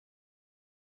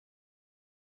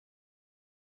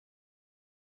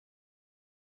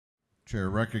Chair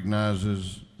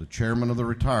recognizes the Chairman of the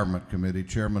Retirement Committee,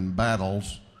 Chairman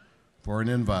Battles, for an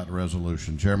invite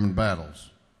resolution. Chairman Battles.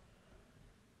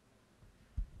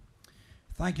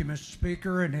 Thank you, Mr.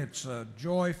 Speaker, and it's a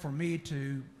joy for me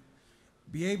to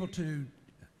be able to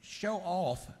show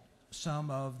off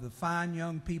some of the fine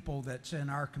young people that's in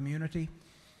our community,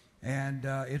 and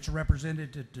it's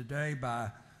represented today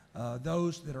by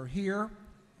those that are here,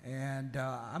 and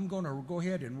I'm going to go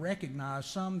ahead and recognize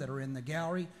some that are in the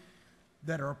gallery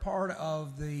that are a part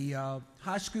of the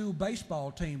high school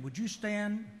baseball team. Would you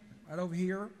stand right over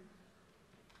here?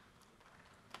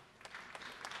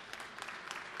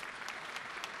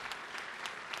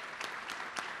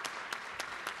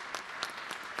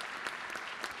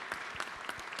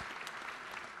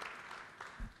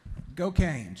 Go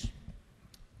Canes.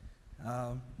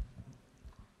 I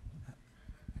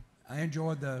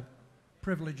enjoyed the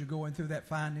privilege of going through that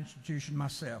fine institution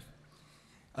myself.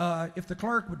 If the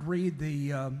clerk would read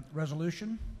the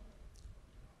resolution.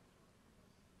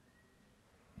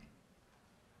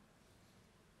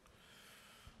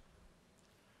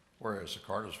 Whereas the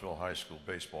Cartersville High School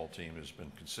baseball team has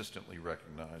been consistently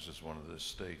recognized as one of the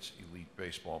state's elite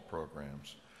baseball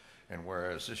programs, and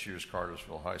whereas this year's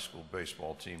Cartersville High School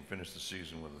baseball team finished the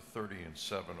season with a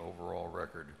 30-7 overall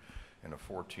record and a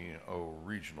 14-0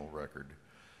 regional record,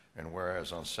 and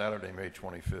whereas on Saturday, May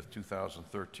 25th,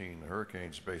 2013, the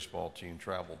Hurricanes baseball team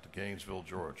traveled to Gainesville,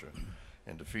 Georgia,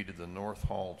 and defeated the North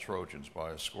Hall Trojans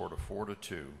by a score of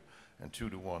 4-2 and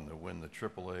 2-1 to win the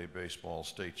AAA baseball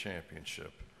state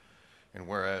championship. And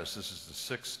whereas this is the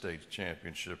 6th state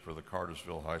championship for the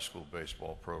Cartersville High School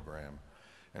baseball program,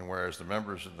 and whereas the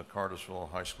members of the Cartersville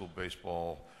High School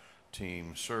baseball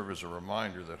team serve as a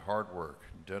reminder that hard work,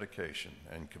 dedication,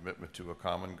 and commitment to a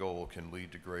common goal can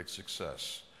lead to great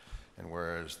success, and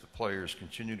whereas the players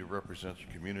continue to represent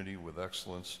the community with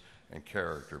excellence and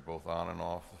character both on and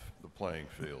off the playing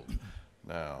field.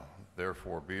 Now,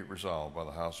 therefore, be it resolved by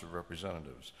the House of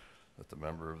Representatives that the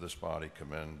member of this body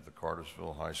commend the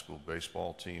Cartersville High School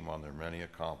baseball team on their many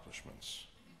accomplishments.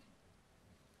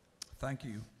 Thank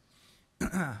you.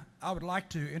 I would like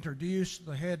to introduce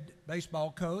the head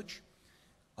baseball coach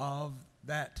of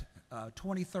that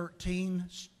 2013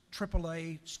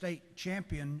 AAA state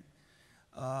championship,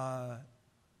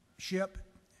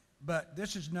 but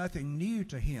this is nothing new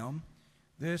to him.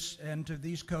 This and to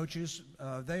these coaches,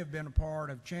 they have been a part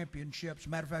of championships.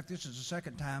 Matter of fact, this is the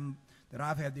second time that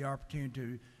I've had the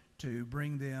opportunity to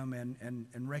bring them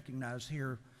and recognize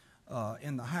here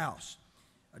in the House.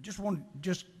 I just want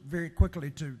very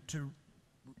quickly to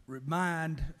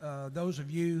remind those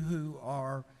of you who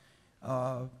are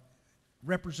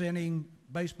representing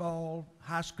baseball,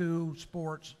 high school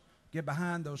sports, get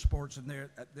behind those sports, and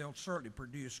they'll certainly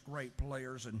produce great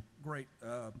players and great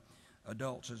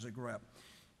adults as they grow up.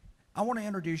 I want to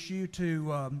introduce you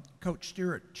to Coach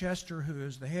Stuart Chester, who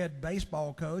is the head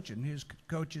baseball coach, and his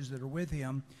coaches that are with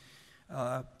him.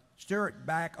 Stuart,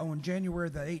 back on January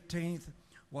the 18th,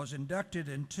 was inducted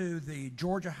into the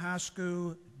Georgia High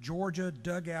School Georgia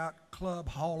Dugout Club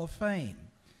Hall of Fame,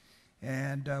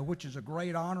 and which is a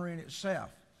great honor in itself.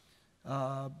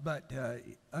 But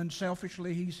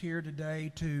unselfishly, he's here today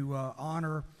to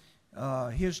honor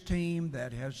his team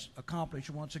that has accomplished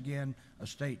once again a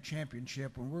state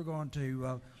championship. And we're going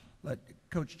to let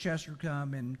Coach Chester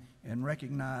come and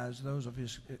recognize those of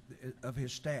his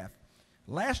staff.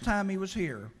 Last time he was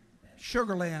here,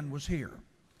 Sugarland was here,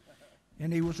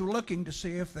 and he was looking to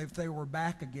see if they were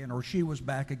back again, or she was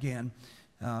back again.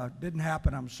 Didn't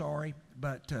happen, I'm sorry,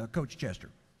 but Coach Chester.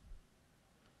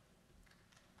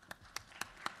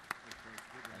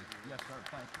 Yes, sir,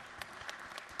 thank you.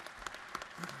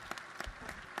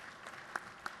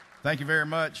 Thank you very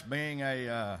much. Being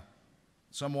a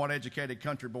somewhat educated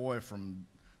country boy from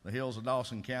the hills of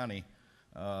Dawson County,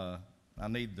 I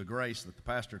need the grace that the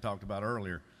pastor talked about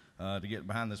earlier to get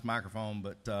behind this microphone.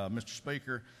 But Mr.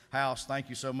 Speaker, House, thank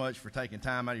you so much for taking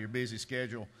time out of your busy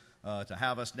schedule to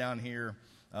have us down here.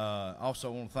 Also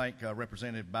want to thank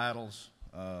Representative Battles,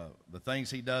 the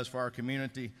things he does for our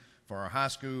community, for our high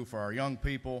school, for our young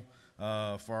people,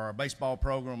 for our baseball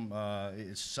program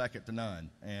is second to none.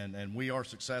 And we are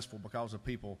successful because of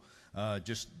people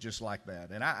just like that.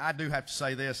 And I do have to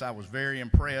say this, I was very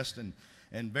impressed and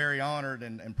very honored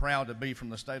and proud to be from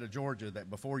the state of Georgia, that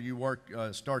before you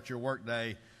start your work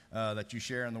day, that you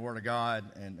share in the Word of God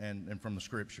and from the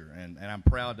Scripture. And I'm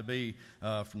proud to be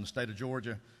from the state of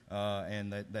Georgia,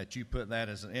 and that you put that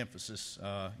as an emphasis.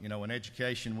 In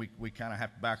education, we kind of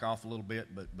have to back off a little bit,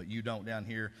 but you don't down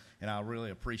here, and I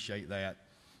really appreciate that.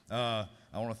 I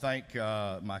want to thank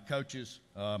my coaches,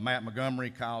 Matt Montgomery,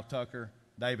 Kyle Tucker,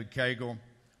 David Cagle,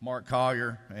 Mark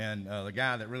Collier, and the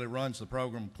guy that really runs the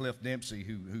program, Cliff Dempsey,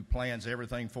 who plans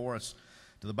everything for us.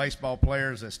 To the baseball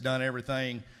players that's done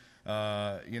everything,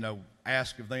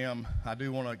 ask of them. I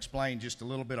do want to explain just a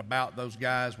little bit about those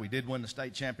guys. We did win the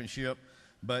state championship,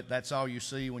 but that's all you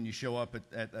see when you show up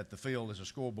at the field is a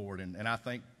scoreboard. And I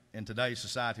think in today's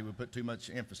society we put too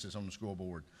much emphasis on the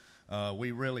scoreboard.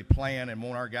 We really plan and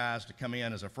want our guys to come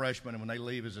in as a freshman and when they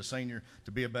leave as a senior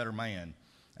to be a better man.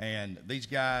 And these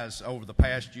guys over the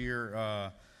past year,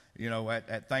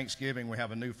 at Thanksgiving we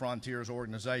have a new Frontiers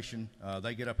organization.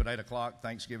 They get up at 8 o'clock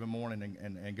Thanksgiving morning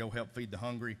and go help feed the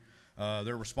hungry.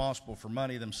 They're responsible for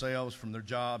money themselves from their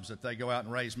jobs that they go out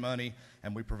and raise money.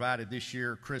 And we provided this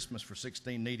year Christmas for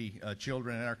 16 needy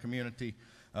children in our community.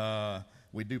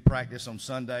 We do practice on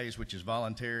Sundays, which is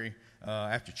voluntary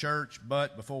after church.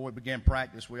 But before we begin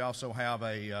practice, we also have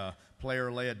a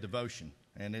player-led devotion.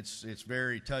 And it's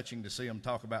very touching to see them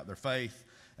talk about their faith,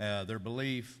 their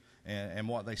belief, and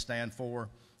what they stand for.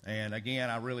 And again,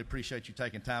 I really appreciate you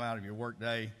taking time out of your work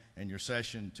day and your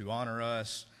session to honor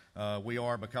us. We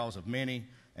are because of many,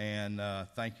 and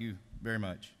thank you very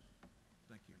much.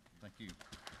 Thank you. Thank you.